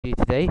you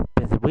today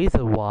is the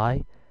reason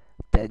why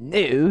the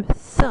new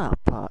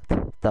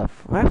subplot, the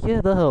fracture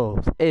of the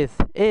holes, is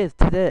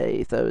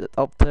today. So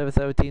October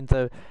 17th,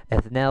 so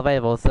it's now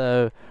available.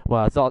 So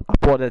well, I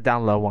bought the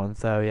download one.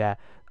 So yeah.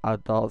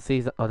 Adult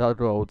season, adult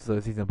road, so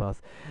season pass,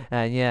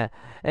 and yeah.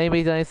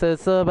 Anyways,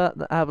 so about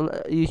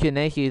the usual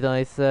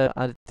issues, so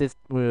I just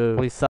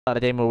we started the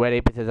game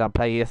already because I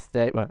played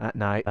yesterday, well at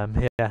night.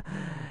 Yeah.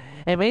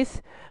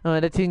 Anyways,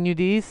 let's continue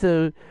these.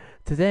 So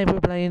today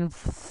we're playing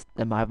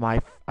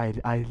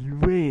I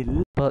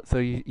really but so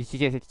you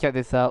should check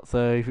this out.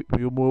 So if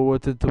you're more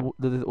wanted to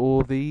all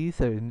of these,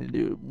 so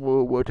you're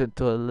more wanted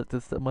to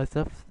listen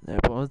myself, no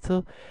problem at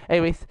all.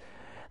 Anyways.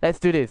 Let's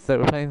do this. So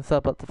we're playing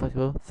Sub Up the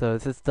Festival. So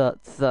this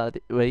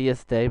started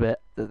yesterday, but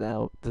there's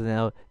now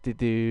to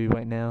do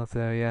right now.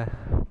 So yeah.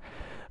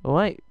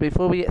 Alright,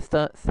 before we get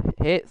started,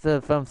 hit the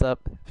thumbs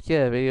up,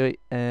 share the video,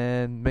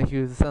 and make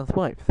sure the sound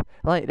swipes.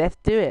 Alright, let's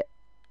do it.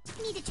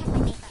 I need to check my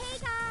makeup. Hey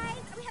guys,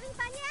 are we having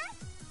fun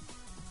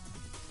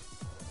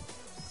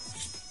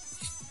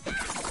yet?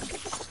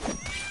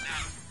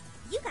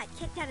 You got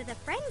kicked out of the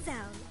friend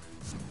zone.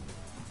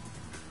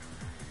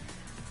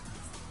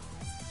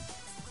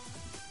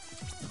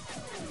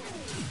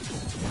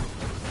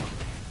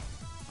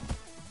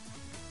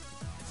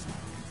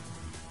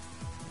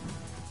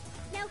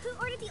 Now, who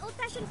ordered the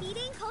old-fashioned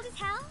beating cold as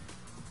hell?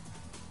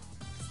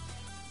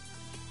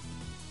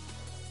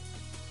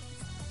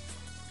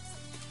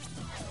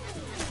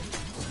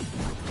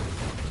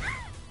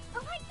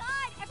 Oh my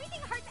god,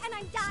 everything hurts and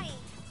I'm dying.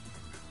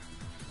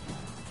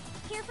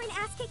 Here for an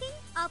ass kicking?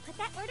 I'll put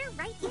that order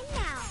right in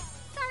now.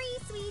 Sorry,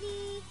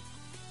 sweetie.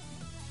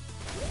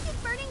 When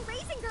did burning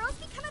raisin girls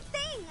become a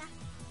thing?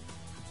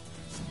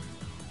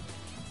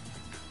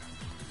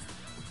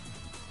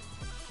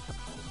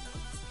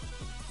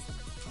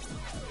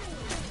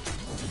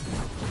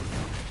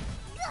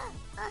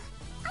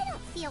 I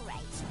don't feel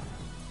right.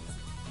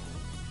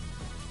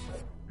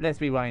 Let's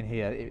rewind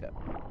here.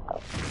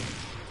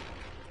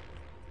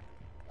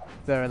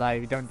 So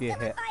like, we don't get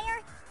hit.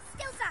 Fire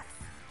still sucks.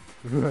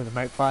 The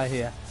mic fire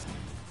here.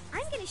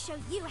 I'm gonna show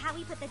you how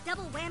we put the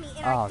double whammy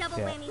in our double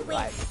whammy wing.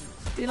 Right.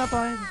 You're not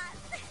buying.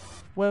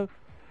 Well,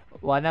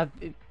 why not?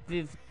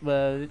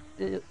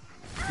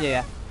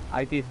 Yeah,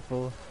 I did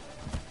before.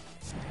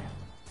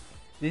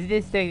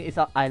 This thing is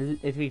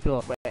if we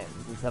thought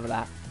friends and stuff like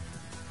that.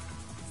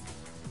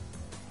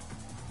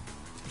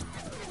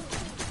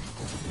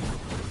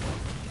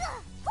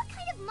 What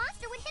kind of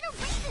monster would hit a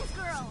raisins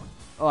girl?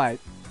 Alright,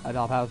 I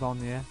got powers on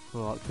here.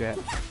 Well, that's it.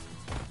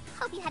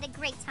 Hope you had a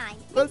great time.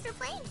 Thanks for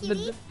playing,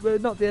 cutie. We're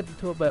not the end of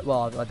the tour, but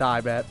well, I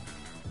died, but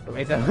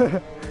wait.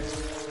 You're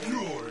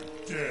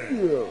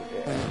dead.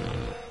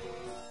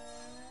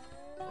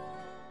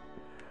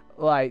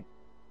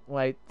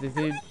 Wait, this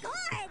is. Oh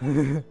my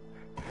god!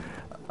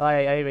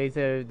 Alright, anyway,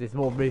 so there's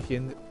more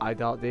missions I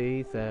got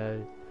these,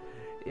 so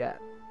yeah.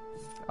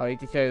 I need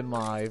to show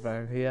my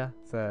phone here,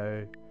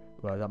 so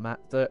well, the map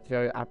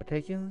show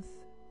applications,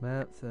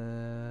 maps,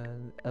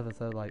 and other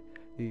stuff like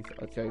these.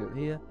 I'll show you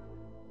here.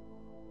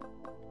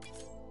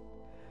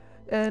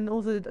 And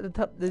also the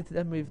top,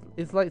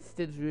 it's like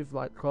stitched with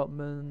like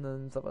Cropman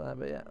and stuff like that.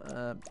 But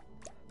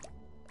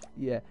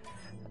yeah,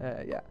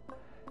 yeah.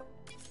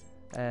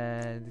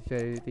 And show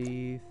you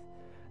these,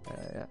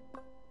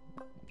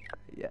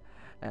 yeah.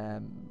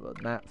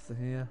 Maps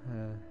here.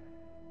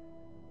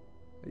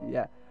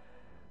 Yeah.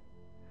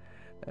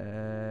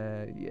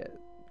 Yeah.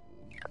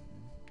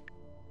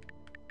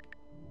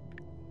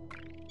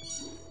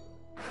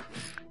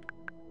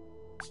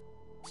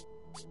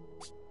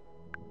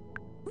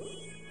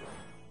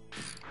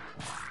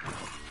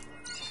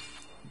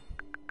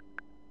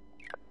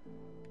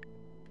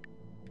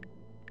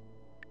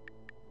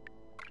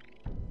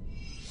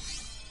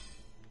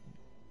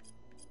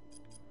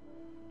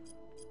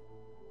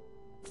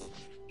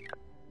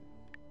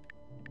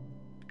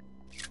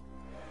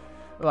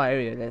 Right,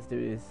 anyway, let's do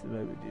this.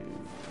 What we do?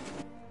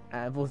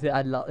 And we'll see.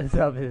 I love this.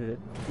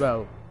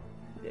 Well,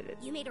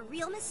 You made a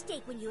real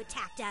mistake when you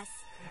attacked us.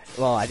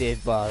 well, I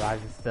did. Well, I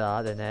just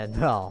started, and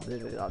then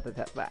this is not the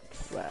attack back.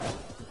 Well,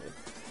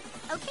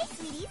 Okay,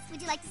 sweeties,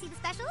 would you like to see the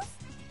specials?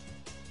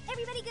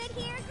 Everybody good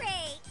here?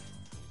 Great.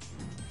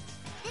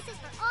 This is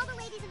for all the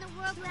ladies in the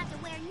world who have to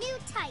wear new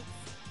tights.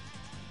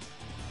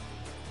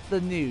 the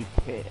new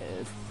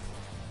kids.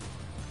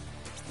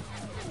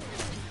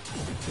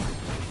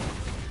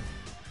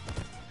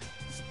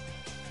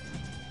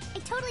 I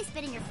totally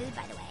spit in your food,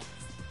 by the way.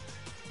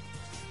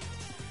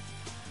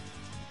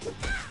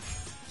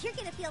 You're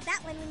gonna feel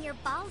that one when your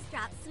balls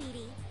drop,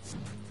 sweetie.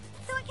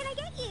 So what can I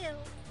get you?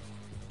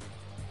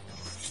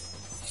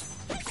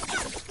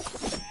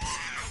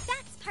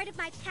 That's part of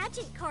my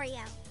pageant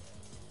choreo.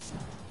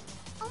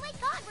 Oh my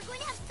god, we're going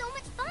to have so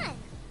much fun.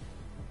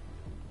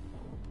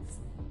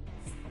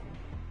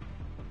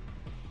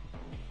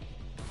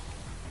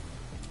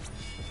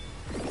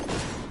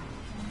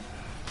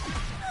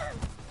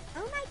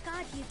 Oh my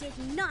god, you did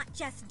not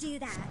just do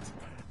that.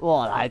 Well,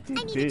 I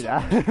did do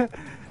that.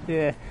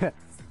 Yeah.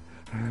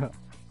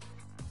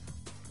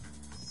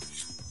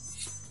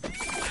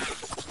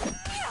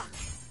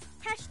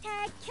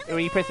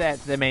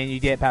 3%, I mean,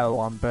 you get power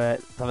 1,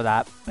 but some of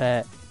that,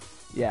 but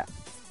yeah.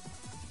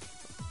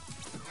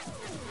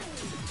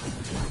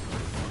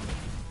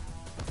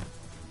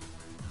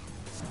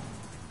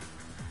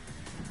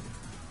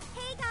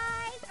 Hey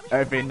guys,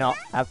 Everything not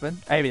happen.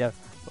 Maybe no.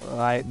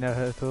 Right, no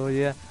at all,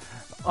 yeah.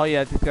 Oh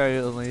yeah, just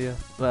go on the,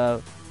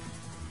 the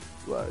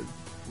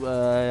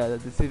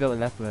see on the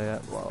left,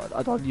 well,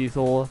 I don't use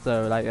all,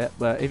 so like,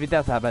 but if it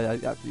does happen, I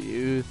have to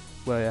use,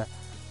 well, yeah.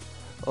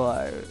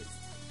 Alright.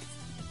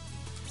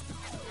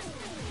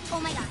 Oh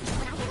my god, when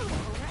I get a little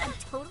older, I'm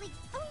totally...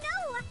 Oh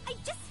no, I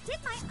just did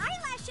my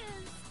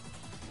eyelashes!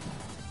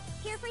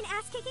 Here for an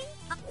ass kicking?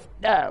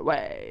 No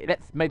way,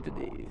 let's make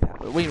these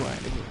Halloween one.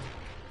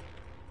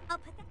 I'll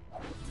put that...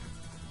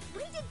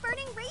 When did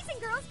burning raisin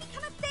girls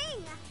become a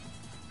thing?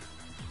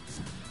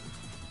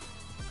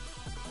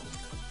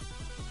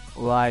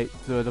 Right,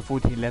 so the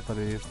 14 left on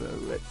this, so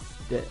let's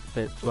get a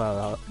bit,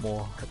 well,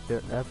 more a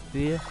bit left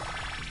here.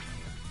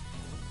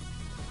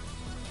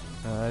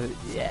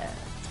 Yeah.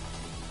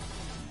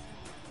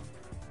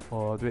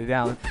 Or do it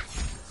down.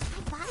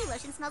 My body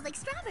lotion smells like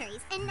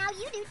strawberries, and now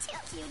you do too,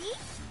 cutie.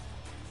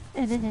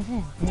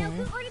 Now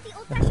who ordered the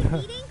old-fashioned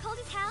meeting cold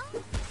as hell?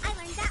 I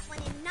learned that one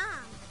in Nam.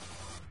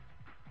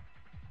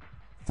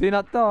 Do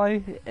not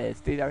die. It's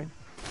D-Darren.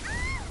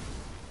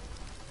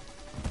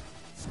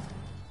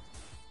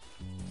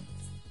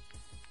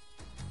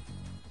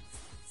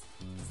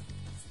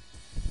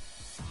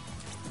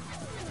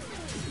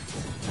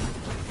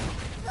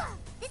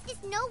 This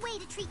is no way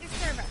to treat your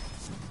server.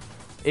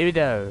 Here we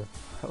go.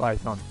 Right,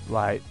 it's on.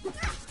 Right.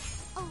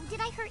 Oh,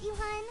 did I hurt you,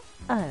 hun?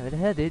 I haven't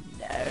heard it.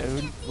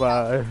 No.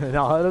 Well,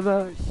 no, I don't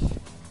know.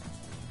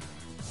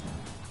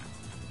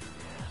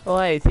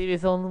 Alright,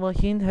 TV's on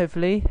working,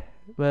 hopefully.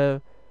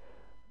 Well,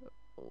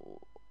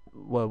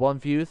 1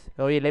 views.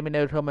 Oh yeah, let me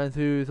know in the comments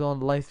who's on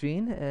the live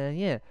stream. And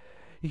yeah,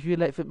 if you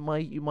like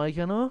my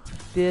channel,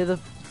 there's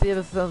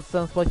some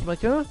spicy my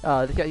channel.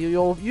 Check out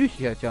your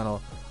YouTube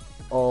channel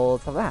or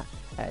something like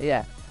that.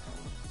 Yeah.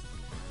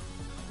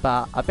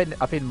 But I've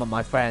been with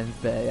my friends,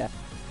 but yeah.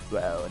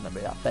 Well, not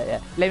really that, but yeah.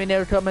 Let me know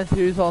in the comments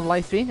who's on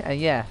live stream, and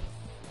yeah.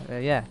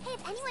 Yeah. Hey,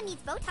 if anyone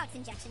needs Botox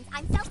injections,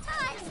 I'm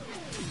self-taught.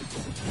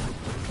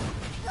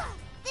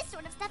 This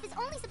sort of stuff is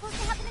only supposed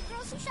to happen to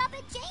girls who shop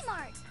at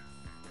J-Mart.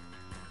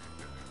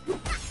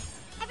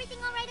 Everything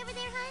all right over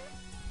there, hun?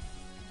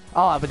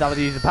 Oh, I've been able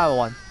to use the power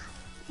one.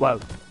 Whoa.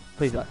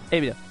 Please don't.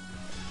 Here we go.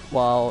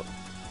 Well,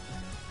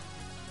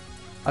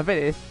 I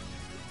finished.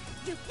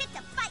 You picked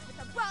a fight with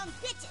the wrong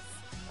bitches.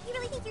 You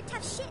really think you're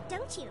tough shit,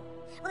 don't you?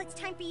 Well, it's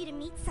time for you to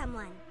meet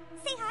someone.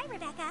 Say hi,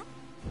 Rebecca.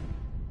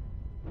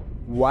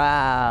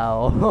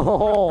 Wow.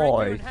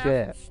 Holy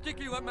shit. Stick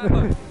you up my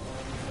butt.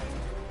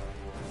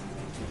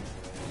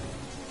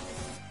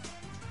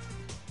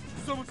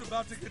 Someone's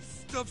about to get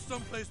stuffed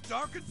someplace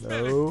dark and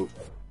smelly. No.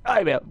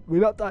 I will. We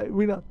not die.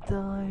 We not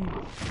die.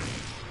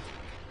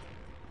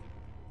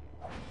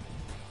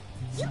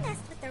 You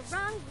messed with the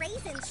wrong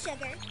raisins,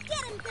 sugar.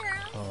 Get him,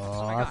 girl.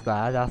 Oh, that's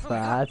bad. That's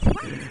bad.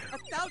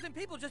 1,000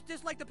 people just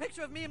disliked the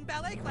picture of me in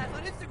ballet class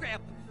on Instagram.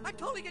 I'm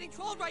totally getting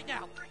trolled right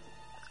now.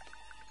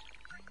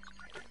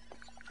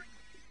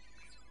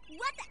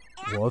 What the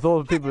ass? What's all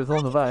the people that's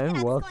on the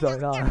phone? What's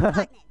going on? I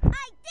did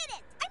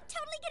it. I'm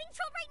totally getting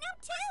trolled right now,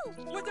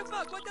 too. What the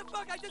fuck? What the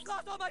fuck? I just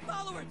lost all my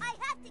followers. I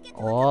have to get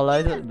to Oh,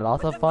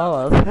 lots of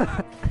followers.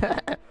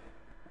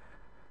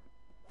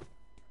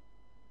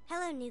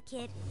 Hello, new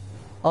kid.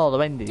 Oh, the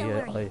Wendy. Don't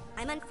Yeah. worry.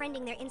 I'm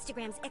unfriending their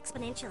Instagrams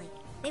exponentially.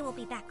 They won't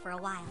be back for a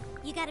while.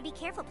 You gotta be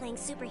careful playing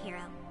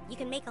superhero. You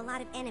can make a lot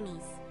of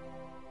enemies.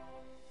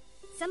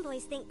 Some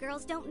boys think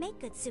girls don't make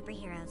good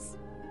superheroes.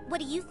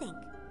 What do you think?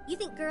 You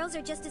think girls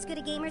are just as good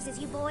at gamers as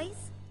you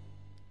boys?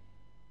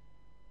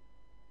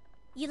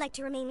 You like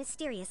to remain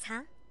mysterious,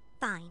 huh?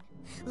 Fine.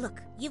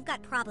 Look, you've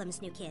got problems,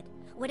 new kid.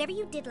 Whatever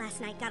you did last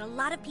night got a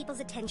lot of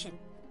people's attention.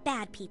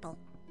 Bad people.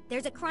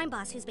 There's a crime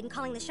boss who's been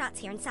calling the shots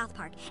here in South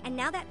Park, and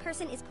now that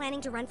person is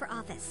planning to run for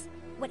office.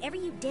 Whatever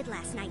you did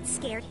last night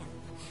scared him.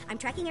 I'm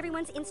tracking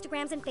everyone's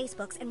Instagrams and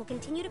Facebooks and will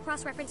continue to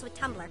cross-reference with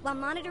Tumblr while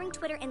monitoring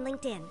Twitter and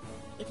LinkedIn.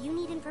 If you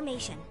need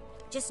information,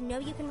 just know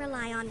you can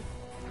rely on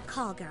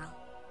Call Girl.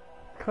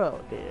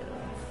 Cool, dear.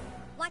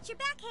 Watch your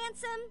back,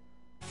 handsome!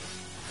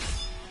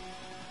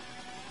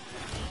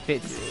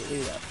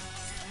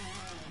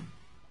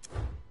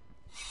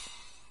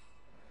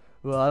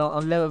 Well,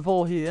 I'm level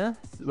 4 here.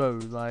 Well,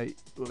 like,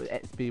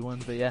 XP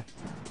ones, but yeah.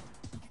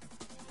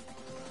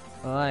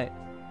 Alright.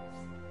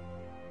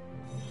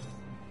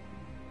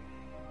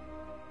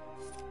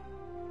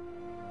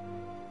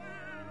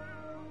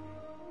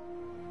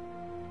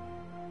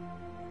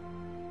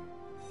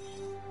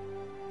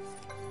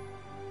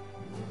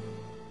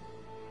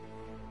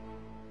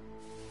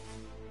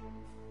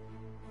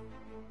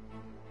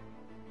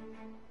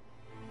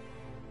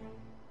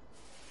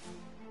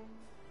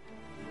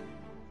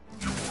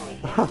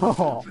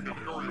 Oh. In an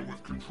area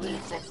with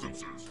controlled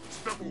substances.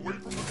 Step away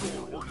from the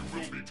door or you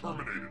will be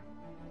terminated.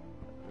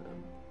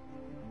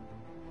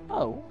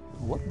 Oh,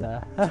 what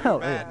the Too hell?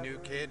 bad, new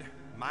kid.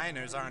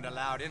 Minors aren't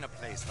allowed in a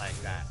place like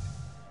that.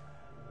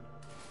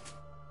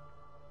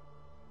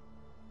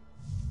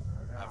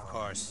 Of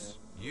course,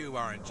 you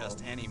aren't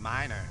just any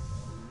miner.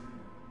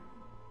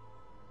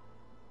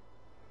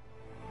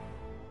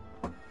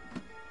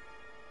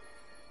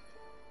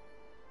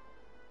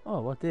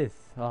 Oh, what's this?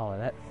 Oh,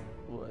 that's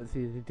what's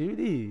easy to do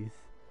these.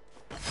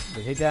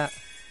 We hit that.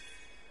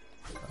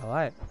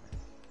 Alright.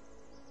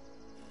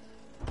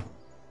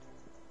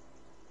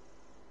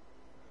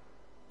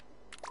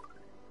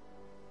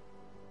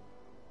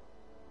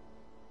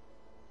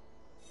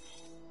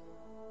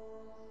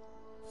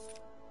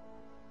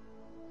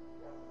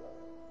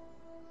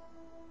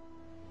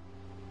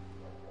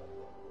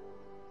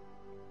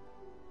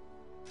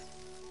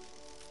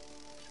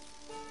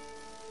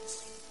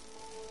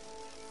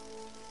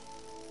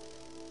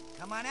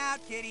 Come on out,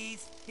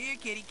 kitties. Here,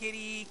 kitty,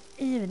 kitty.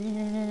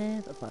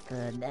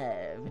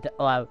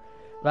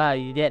 Well,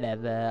 you did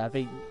have, I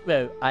think,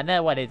 well, I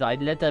know what it is. I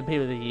let the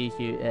people that use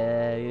you,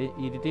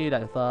 you do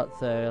that thought,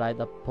 so like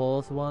the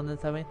pulse one or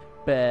something.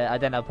 But I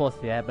don't know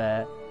pulse yet,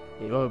 but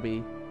it will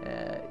be,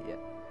 yeah.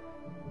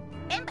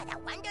 Remember the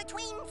Wonder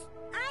Twins?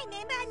 I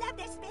remember. I love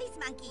the space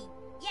monkey.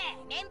 Yeah,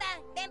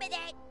 remember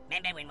that?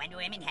 Remember when Wonder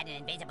Woman had an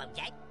invisible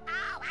jet?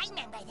 Oh, I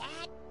remember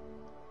that.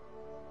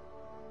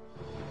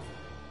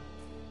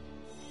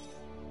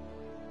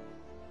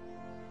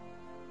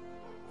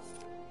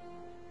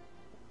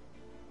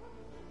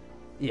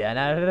 Yeah,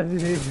 no.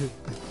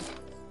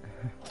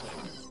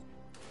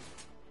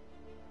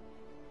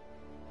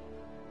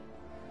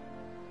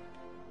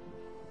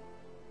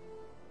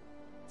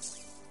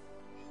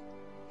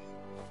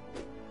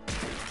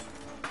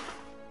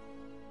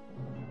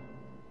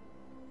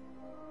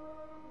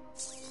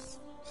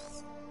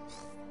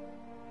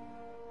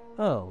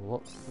 Oh,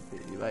 what's the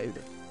video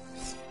over?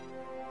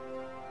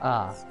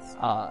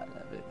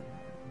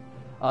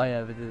 Oh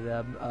yeah, but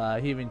the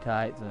human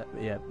types,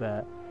 yeah,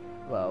 but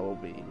well, will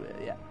be,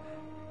 yeah.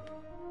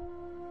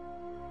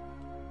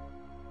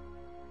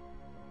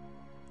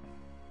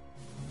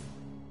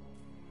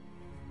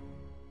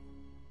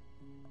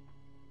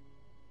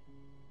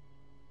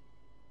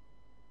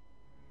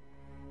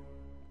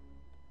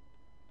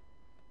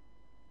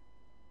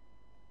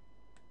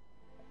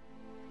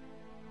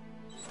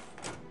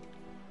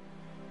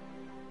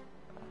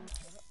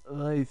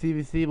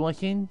 CBC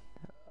watching?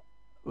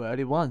 We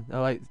already won.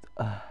 Alright.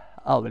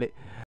 Oh, really?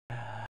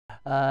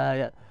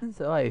 Yeah.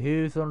 So, alright,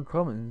 who's on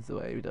comments?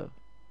 Wait, we don't.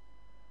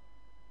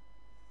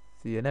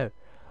 So, you know.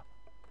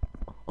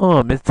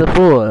 Oh, Mr.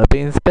 Fool, I've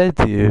been spared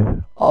to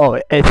you.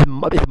 Oh, it's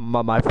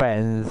my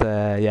friends,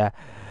 yeah.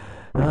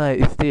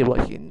 Alright, still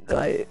watching.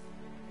 Right.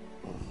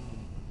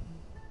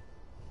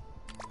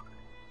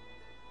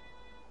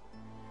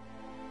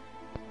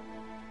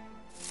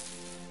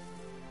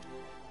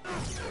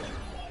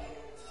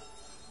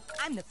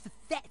 I'm the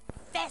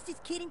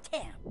fastest kid in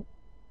town.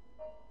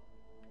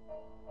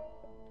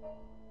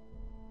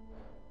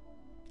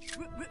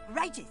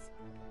 Righteous.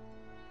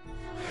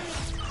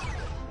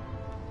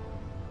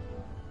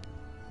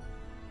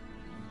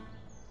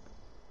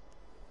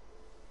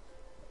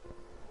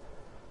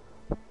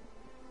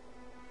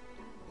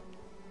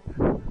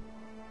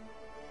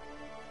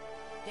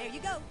 There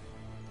you go.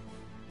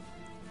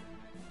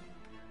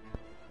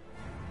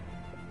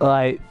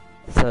 Alright,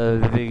 so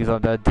the thing is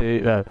I'm done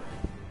too.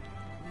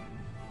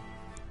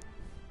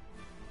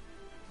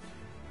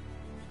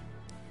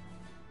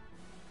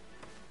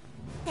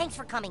 Thanks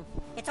for coming.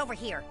 It's over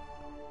here.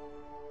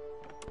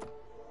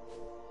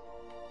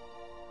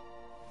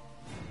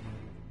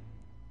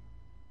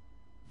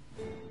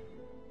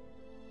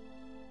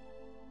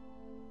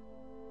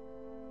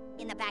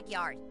 In the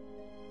backyard.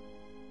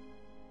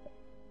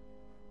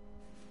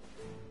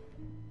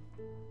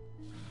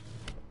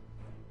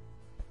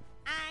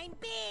 I'm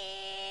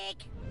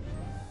big!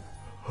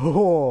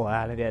 Oh,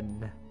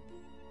 Alien.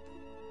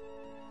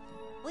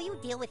 Will you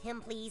deal with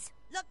him, please?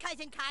 Look,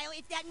 Cousin Kyle,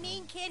 it's that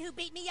mean kid who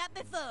beat me up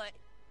before.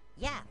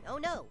 Yeah, oh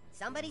no.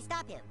 Somebody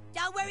stop him.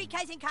 Don't worry,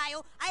 Cousin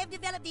Kyle. I have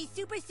developed these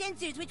super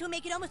sensors which will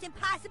make it almost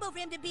impossible for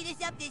him to beat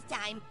us up this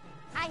time.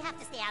 I have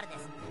to stay out of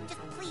this.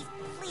 Just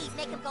please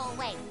make him go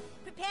away.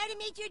 Prepare to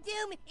meet your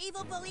doom,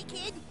 evil bully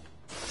kid.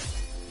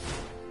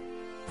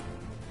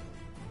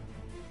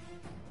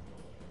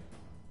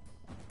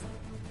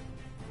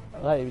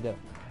 Alright, we go.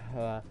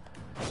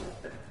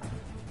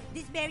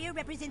 This barrier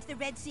represents the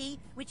Red Sea,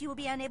 which you will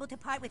be unable to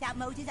part without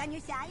Moses on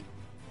your side.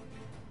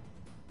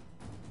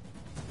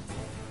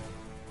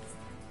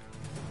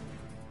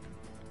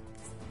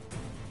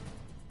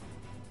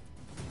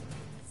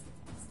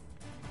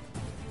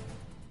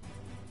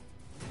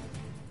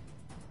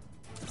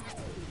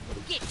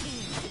 Get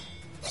him!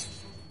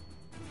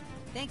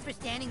 Thanks for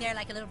standing there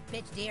like a little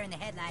bitch deer in the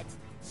headlights.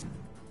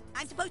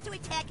 I'm supposed to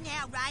attack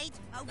now, right?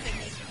 Oh,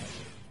 goodness.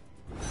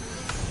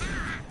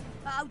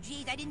 Oh,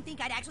 geez, I didn't think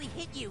I'd actually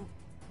hit you.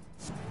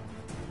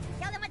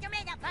 Tell them what you're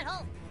made of,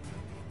 butthole!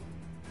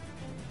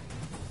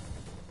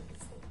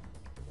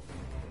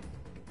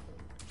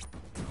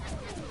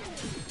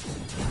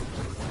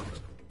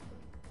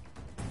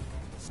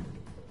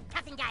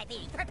 Captain Guy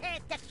B, prepare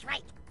to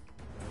strike!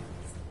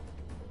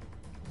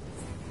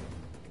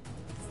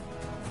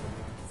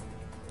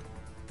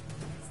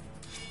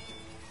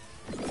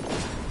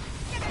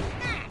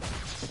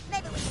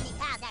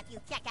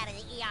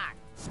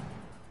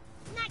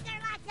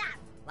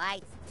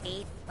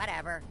 teeth.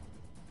 Whatever.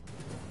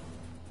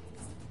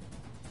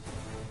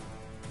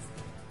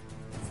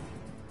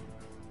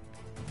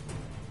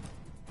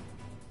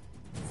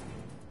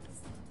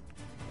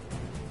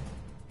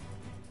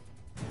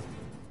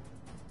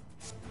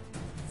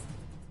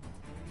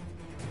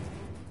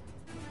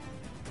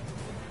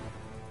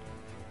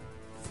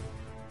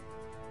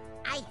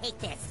 I hate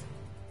this.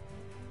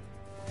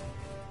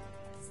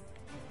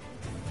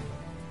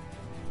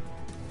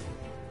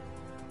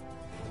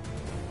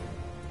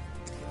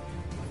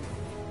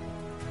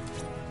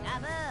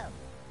 Nabu!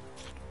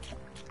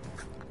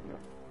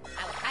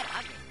 I was kind of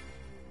hungry.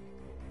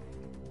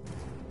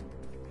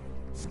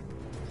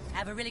 I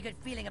have a really good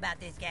feeling about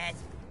this, guys.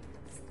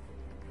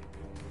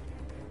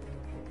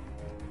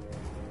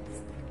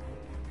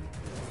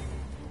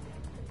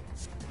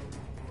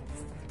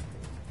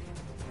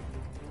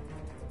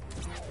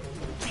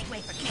 Make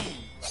way for King.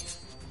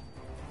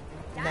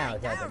 Now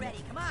it's Die happening.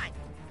 already, come on.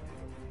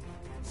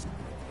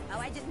 Oh,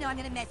 I just know I'm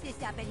gonna mess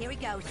this up, and here we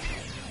go.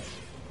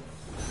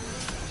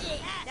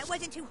 That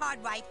wasn't too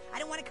hard, right? I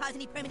don't want to cause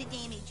any permanent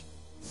damage.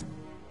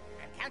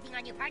 I'm counting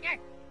on you, partner.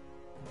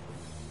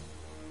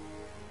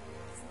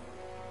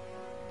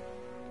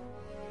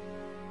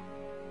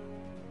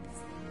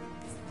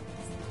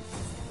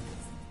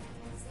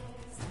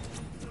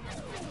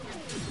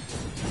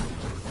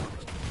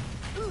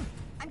 Ooh,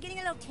 I'm getting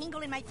a little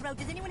tingle in my throat.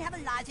 Does anyone have a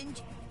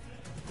lozenge?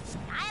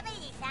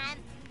 Diabetes, son.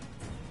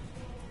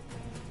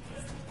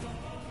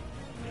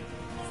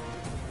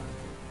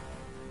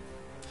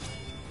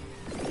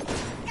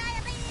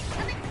 Diabetes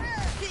coming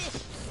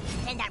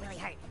through. And that really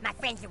hurt. My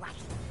friends are watching.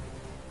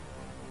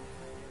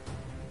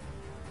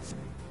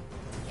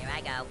 Here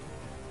I go.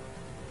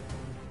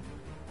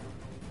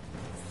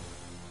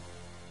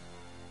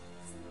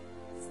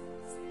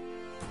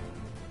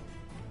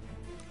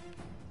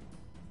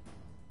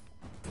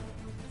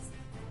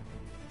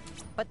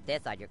 Put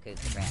this on your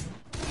Instagram.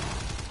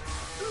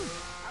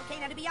 Okay,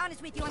 now to be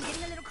honest with you, I'm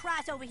getting a little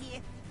cross over here.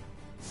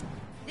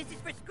 This is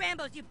for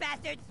scrambles, you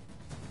bastards.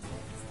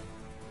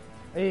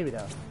 Here we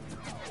go.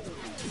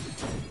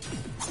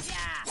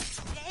 Yeah.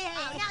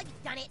 Oh, now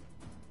you've done it.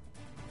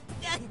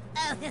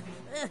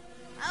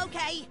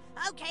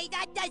 Okay,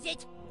 that does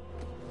it.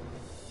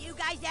 You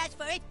guys asked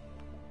for it.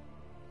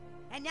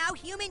 And now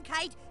human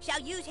kite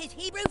shall use his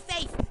Hebrew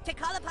faith to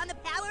call upon the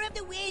power of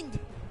the wind.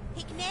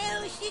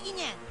 Hikmeu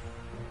Shigina.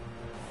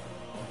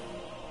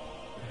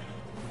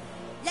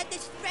 Let the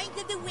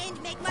strength of the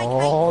wind make my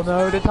Oh kite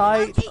no, the fly.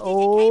 tight. Jesus, it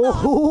came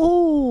off.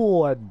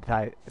 Oh, and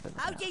tight.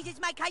 Oh, Jesus,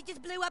 my kite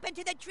just blew up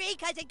into the tree,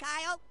 Cousin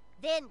Kyle.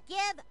 Then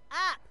give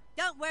up.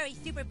 Don't worry,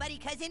 super buddy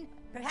cousin.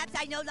 Perhaps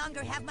I no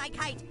longer have my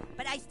kite,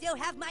 but I still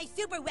have my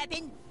super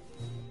weapon.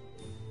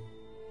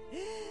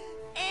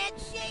 And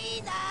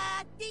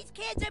Sheila! These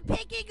kids are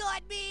picking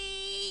on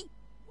me!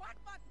 What?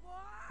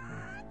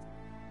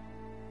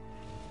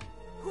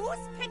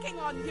 Who's picking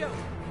on you?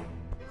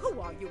 Who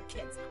are you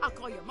kids? I'll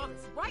call your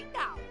mothers right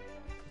now.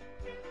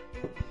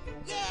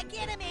 Yeah,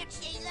 get him, Aunt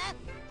Sheila!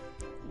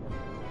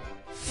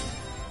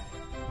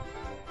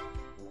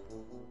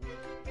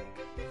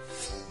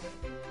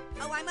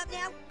 Oh, I'm up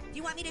now? Do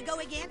you want me to go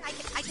again?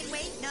 I can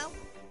wait? No?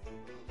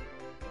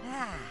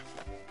 Ah.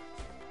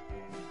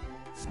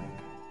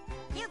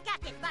 You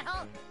got this,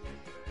 butthole.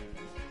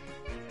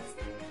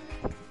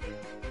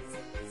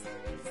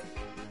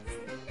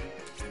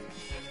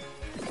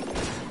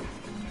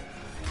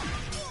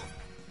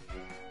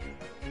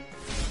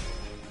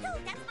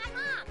 Dude, that's my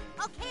mom.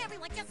 Okay,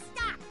 everyone, just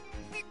stop.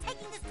 You're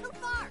taking this too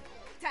far.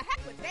 To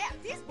heck with that.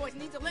 These boys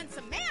need to learn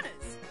some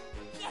manners.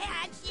 Yeah,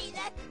 Aunt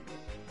Sheila!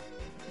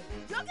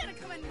 You're gonna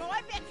come in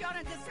my backyard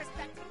and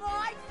disrespect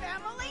my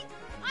family?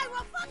 I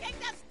will fucking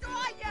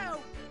destroy you!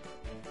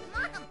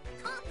 Mom,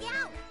 calm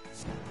down.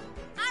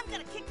 I'm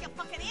gonna kick your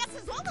fucking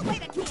asses all the way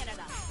to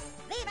Canada!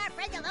 Leave our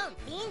friend alone,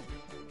 fiend.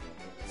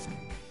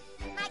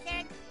 My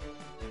turn.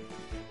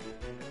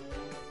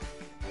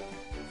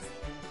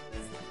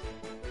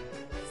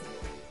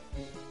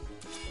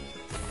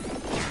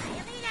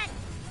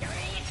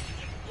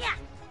 Yeah.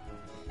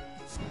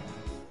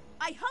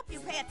 I hope you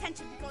pay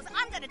attention because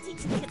I'm gonna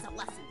teach you kids a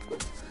lesson.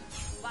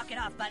 Walk it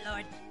off,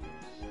 Buttlord.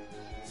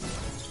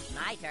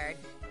 My turn.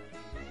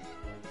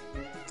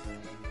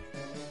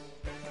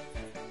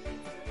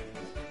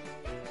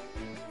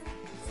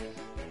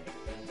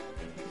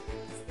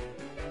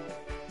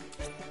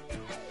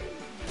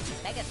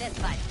 Take us this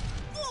fight.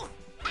 Ooh,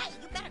 Hey,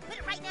 you better quit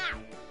it right now.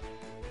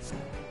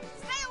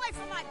 stay away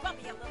from my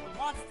puppy, you little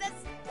monsters!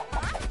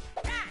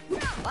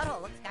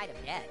 Butthole looks kind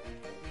of dead.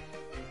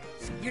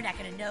 You're not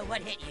gonna know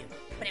what hit you,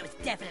 but it was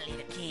definitely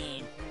the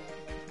king.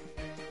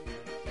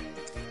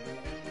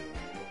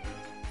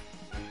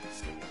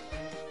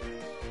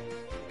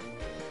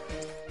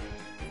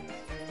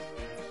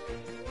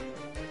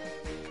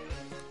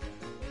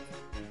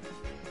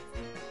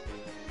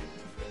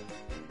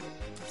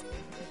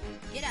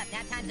 Get up,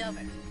 that time's over.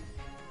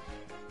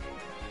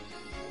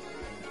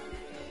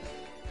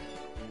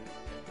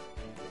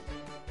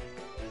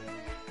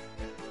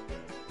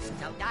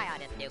 Don't die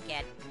on us, new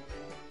kid.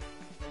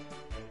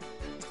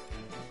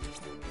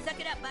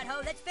 up,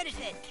 butthole. Let's finish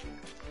this.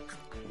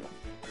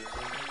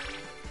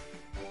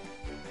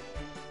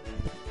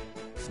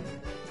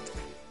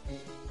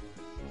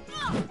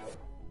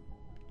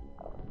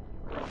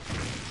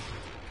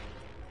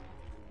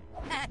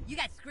 You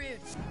got screwed.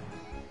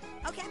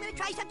 Okay, I'm gonna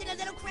try something a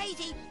little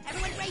crazy.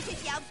 Everyone brace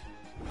yourselves.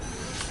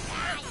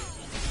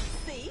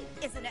 See?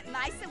 Isn't it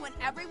nicer when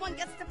everyone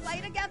gets to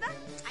play together?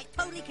 I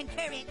totally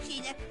concur, Aunt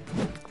Sheila.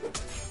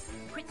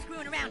 Quit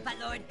screwing around,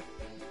 buttlord.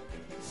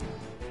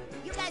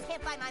 You guys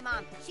can't find my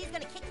mom. She's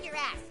gonna kick your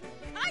ass.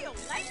 I'll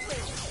likely.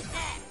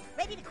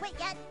 Ready to quit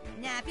yet?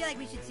 Nah, I feel like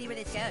we should see where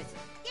this goes.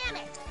 Damn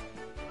it!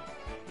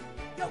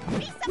 Yo,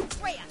 piece of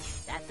prayer.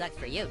 That sucks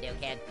for you, new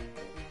kid.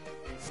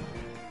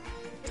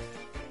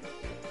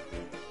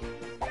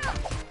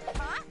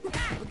 Huh?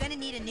 We're gonna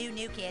need a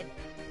new kid.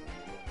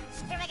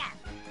 Here we go.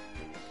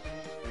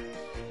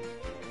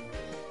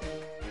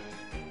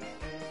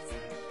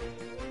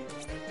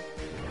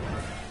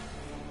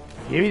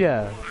 Here we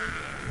go.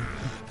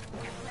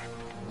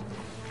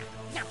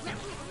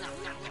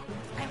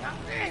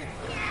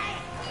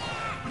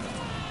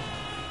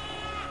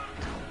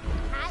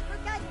 Time for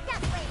good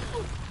death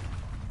wave.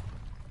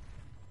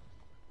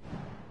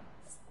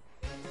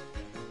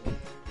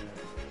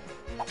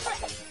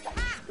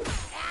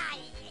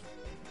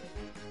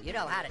 You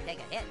know how to take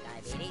a hit,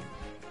 Diabetes.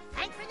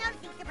 Thanks for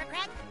noticing, Super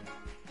Craig.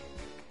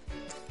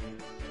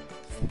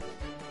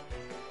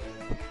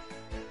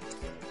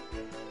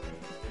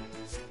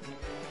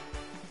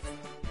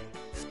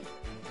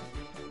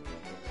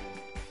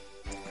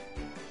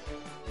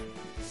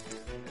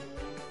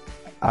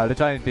 They're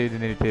trying to do the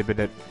new team, but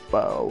it,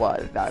 well,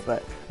 no,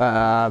 but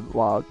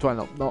well, try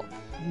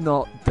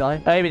not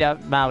die. Maybe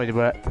that marriage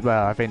worked.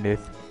 Well, I think this.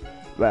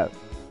 Well,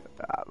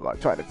 I'm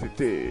trying to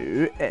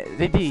do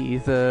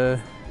these.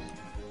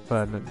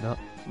 Well, not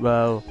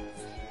well.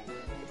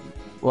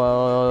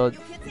 You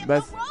kids have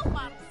Best. no role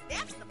models.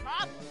 That's the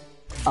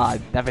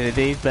problem. Nothing to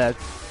these, but.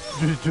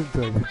 That's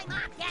my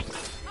mom, Dad.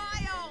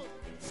 Kyle!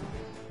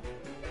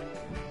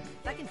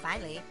 Fucking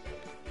finally.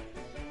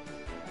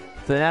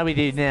 So now we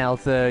do now.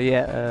 So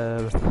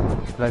yeah,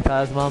 like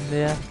Tyler's mom,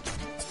 yeah.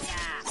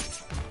 Yeah!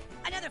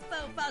 Another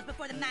foe falls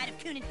before the might of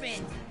Coon and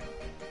friends.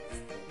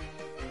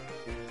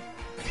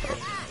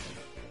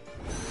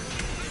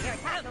 You're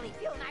totally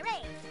fueling my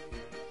rage.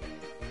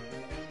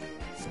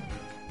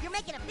 You're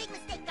making a big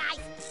mistake, guys.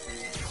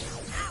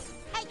 Ow.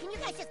 Hey, can you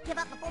guys just give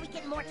up before we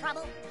get in more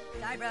trouble?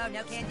 Sorry, bro.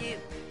 No can do.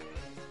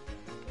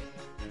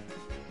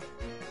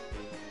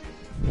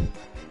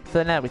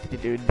 So now we can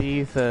do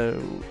these.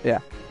 So yeah,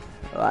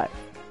 right.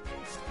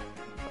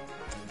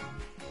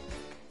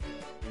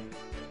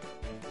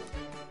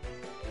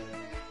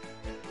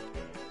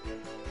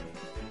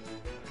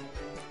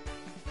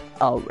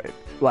 Oh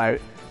right,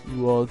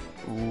 was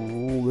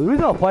we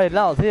got quite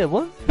loud here,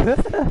 what?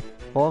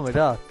 Oh my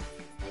god.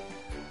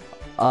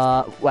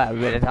 Well,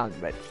 really can't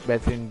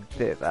mention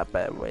this a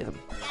better reason.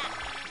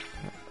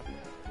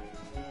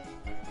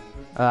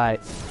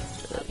 Alright.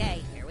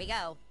 Okay, here we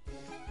go.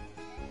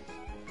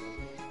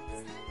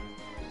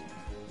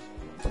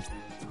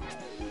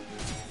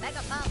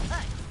 Mega Ball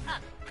push.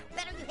 Up.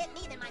 Better you hit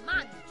me than my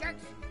mom, you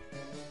jerks.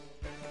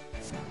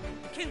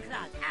 Coon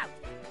Claws out.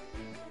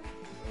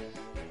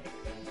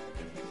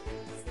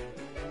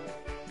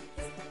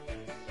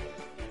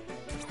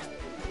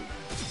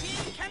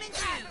 Coon coming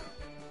through.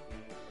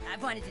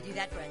 I've wanted to do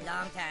that for a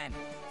long time.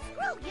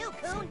 Screw you,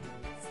 Coon.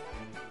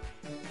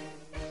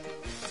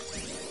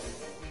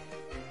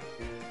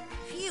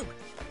 Phew.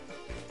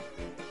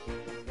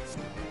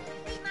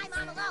 Leave my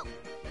mom alone.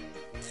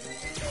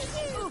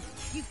 Oof,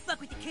 you fuck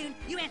with the Coon,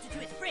 you answer to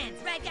his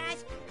friends, right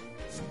guys?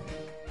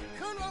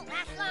 Coon won't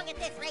last long at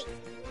this rate.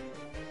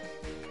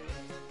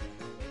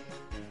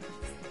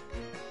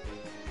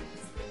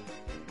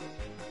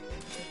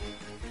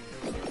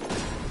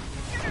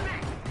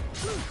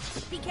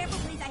 Be careful,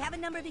 please. I have a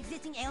number of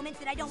existing ailments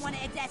that I don't want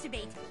to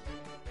exacerbate.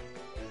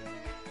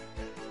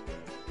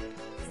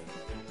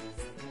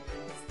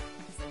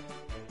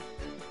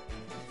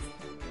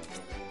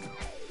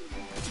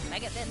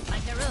 Mega Fist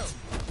Puncheroo.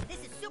 This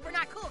is super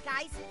not cool,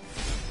 guys.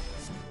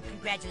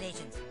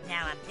 Congratulations.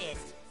 Now I'm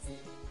pissed.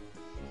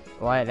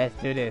 Right, let's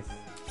do this.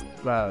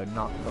 Well,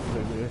 not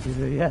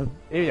yeah.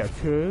 Here we go,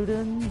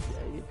 children.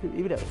 Here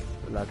we go.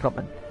 Là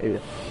comment. Here we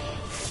go.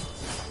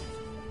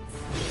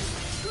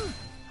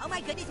 Oh my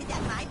goodness, is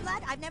that my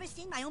blood? I've never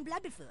seen my own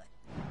blood before.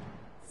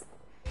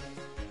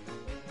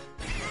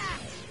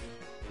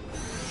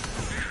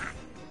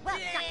 Well,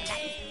 suck it,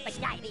 Latin, but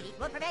diabetes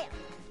will prevail.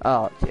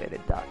 Oh, yeah, they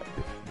died.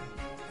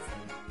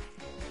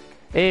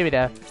 Here we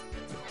go.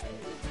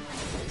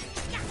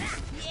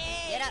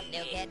 Get up,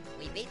 new kid.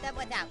 We beat them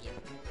without you.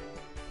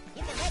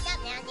 You can wake up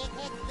now, new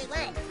kid. We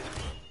won.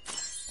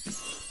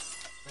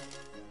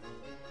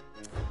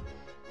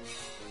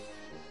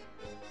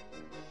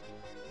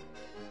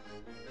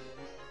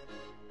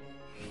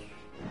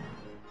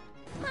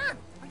 Mom,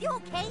 are you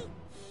okay?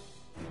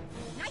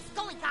 Nice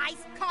going, guys.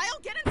 Kyle,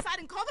 get inside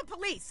and call the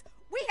police.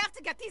 We have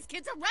to get these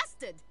kids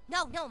arrested.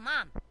 No,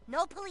 Mom.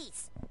 No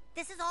police.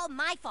 This is all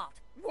my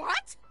fault.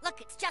 What?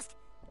 Look, it's just...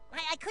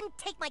 I couldn't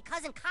take my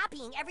cousin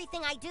copying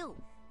everything I do.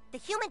 The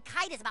human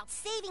kite is about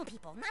saving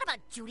people, not about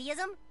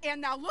Judaism.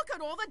 And now look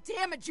at all the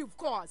damage you've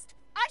caused.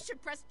 I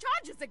should press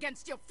charges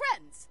against your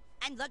friends.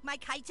 And look, my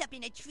kite's up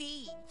in a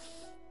tree.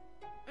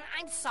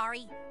 I'm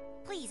sorry.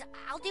 Please,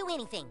 I'll do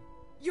anything.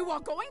 You are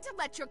going to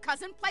let your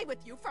cousin play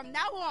with you from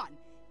now on.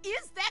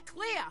 Is that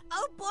clear?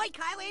 Oh boy,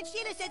 Kyle, Aunt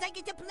Sheila says I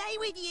get to play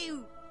with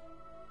you.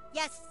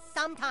 Yes,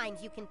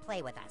 sometimes you can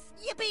play with us.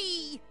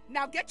 Yippee!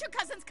 Now get your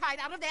cousin's kite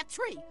out of that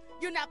tree.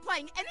 You're not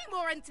playing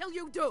anymore until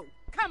you do.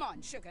 Come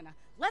on, Sugarna.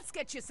 Let's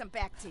get you some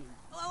Bactine.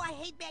 Oh, I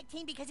hate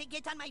Bactine because it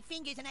gets on my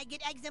fingers and I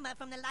get eczema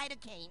from the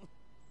lidocaine.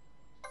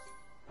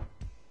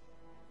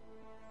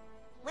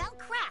 Well,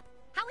 crap.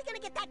 How are we gonna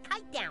get that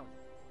kite down?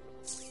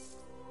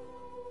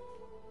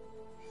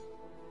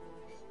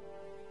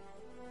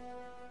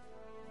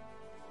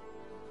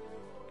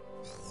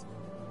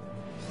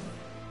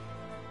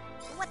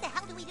 What the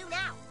hell do we do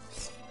now?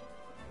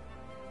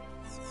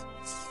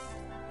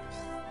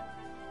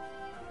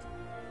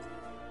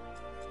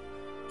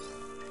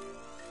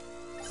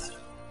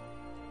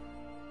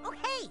 Oh,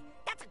 hey!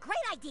 That's a great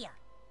idea!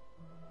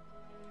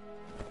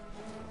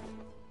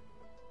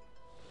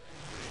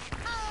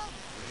 Oh!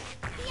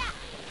 Yeah!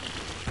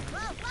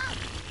 Whoa, whoa!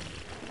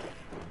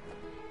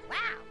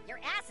 Wow, your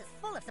ass is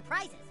full of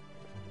surprises.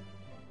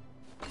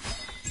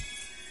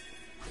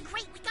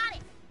 Great, we got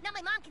it! Now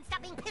my mom can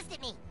stop being pissed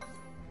at me.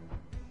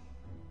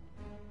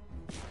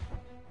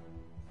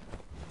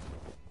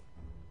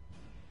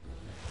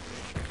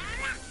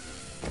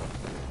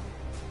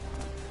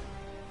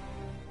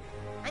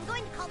 I'm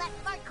going to call that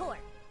fartcore.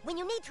 When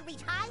you need to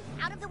reach high,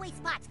 out-of-the-way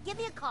spots, give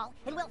me a call,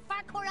 and we'll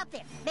fartcore up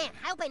there. Man,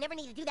 I hope I never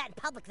need to do that in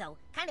public, though.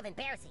 Kind of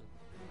embarrassing.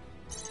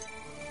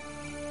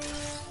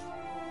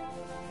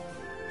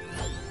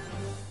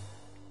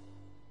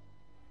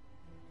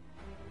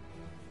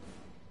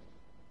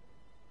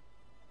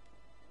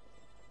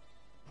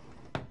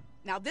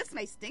 Now this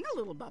may sting a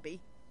little, Bubby.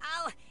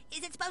 Oh,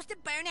 is it supposed to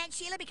burn, Aunt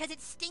Sheila? Because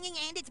it's stinging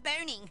and it's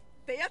burning.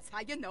 That's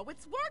how you know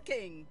it's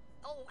working.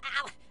 Oh,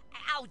 ow,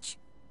 ouch.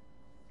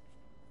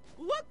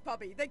 Look,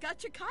 Bubby, they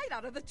got your kite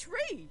out of the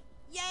tree.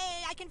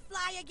 Yay, I can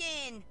fly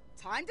again.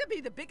 Time to be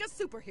the biggest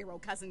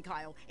superhero, Cousin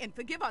Kyle, and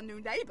forgive our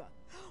new neighbor.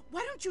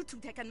 Why don't you two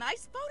take a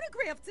nice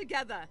photograph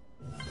together?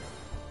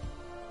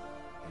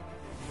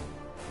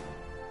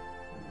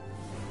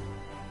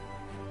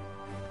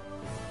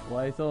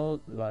 Why so?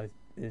 Why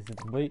is it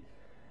complete?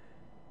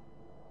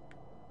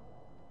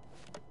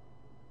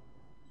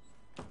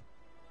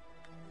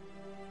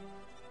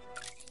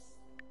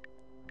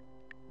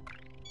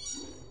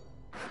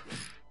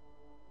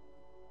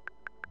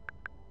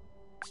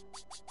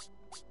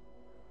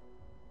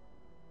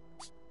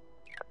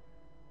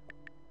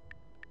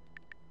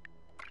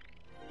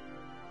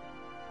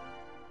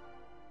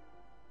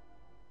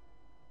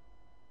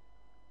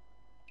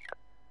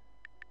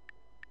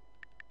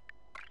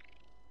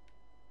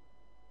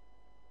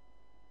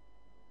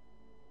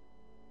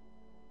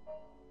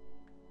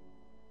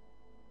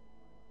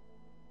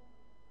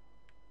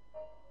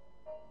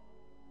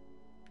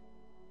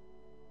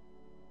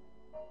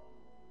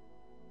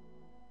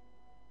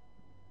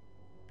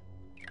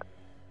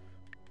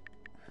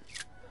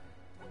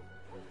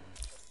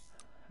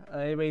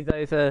 Anyways,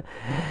 guys,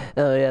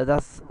 yeah,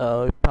 that's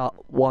part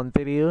one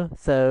video.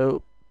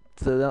 So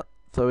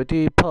we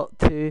do part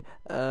two.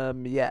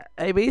 Yeah.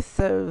 Anyways,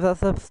 so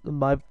that's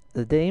the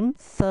name,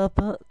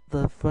 Serpent,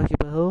 the Frucky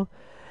Hole,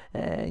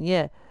 and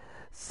yeah.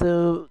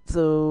 So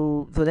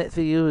next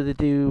video we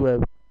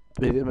do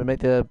we make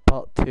the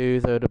part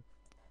two. So the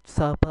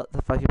Serpent,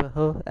 the Frucky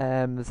Hole,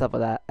 stuff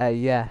like that.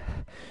 Yeah.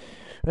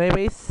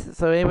 Anyways,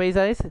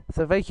 guys.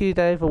 So thank you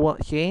guys for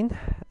watching,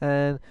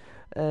 and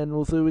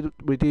also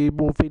we do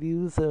more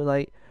videos,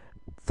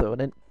 so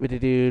then we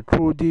do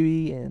Call of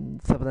Duty and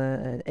stuff like that,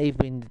 and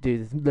everything to do.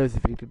 There's loads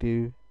of things to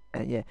do,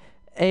 and yeah.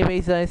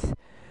 Anyways, guys,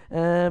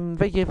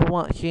 thank you for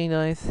watching,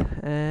 guys,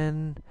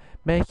 and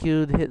make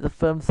sure to hit the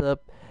thumbs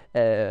up,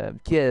 share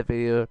the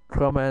video,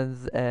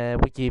 comments,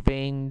 wiki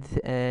things,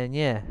 and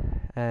yeah,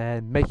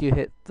 and make sure you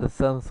hit the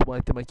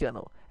subscribe to my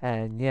channel,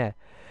 and yeah.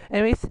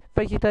 Anyways,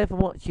 thank you guys for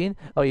watching.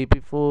 Oh, yeah,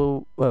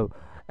 before, well,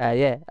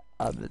 yeah.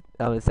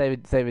 I'm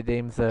save the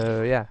game,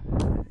 so yeah.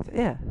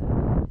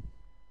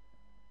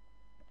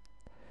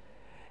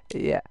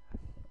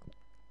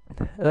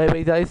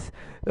 Anyway, guys,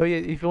 oh yeah,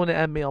 if you want to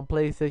add me on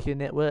PlayStation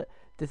Network,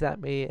 just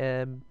add me.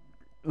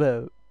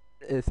 Well,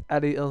 it's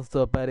Addy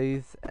Unstore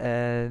Buddies,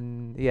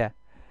 and yeah,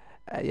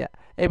 yeah.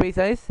 Anyway,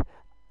 guys,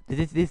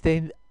 this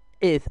game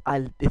is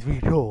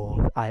really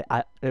cool. I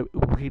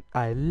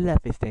love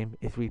this game.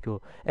 It's really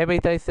cool. Anyway,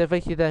 guys, so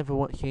thank you guys for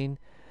watching.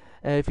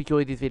 If you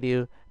enjoyed this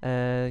video,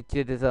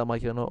 check this out on my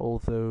channel.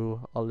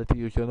 Also, I'll let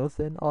you channels,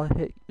 then I'll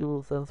hit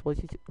your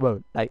subscribe.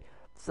 Well,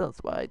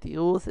 subscribe to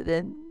yours, and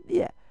then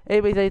yeah.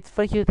 Anyways, guys,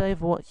 thank you guys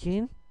for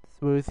watching.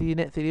 We'll see you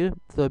next video.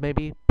 So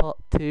maybe part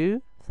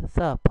two,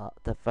 part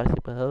the first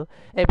episode.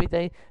 Every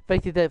day,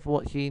 thank you guys for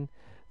watching.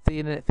 See you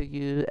in the next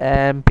video,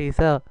 and peace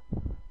out.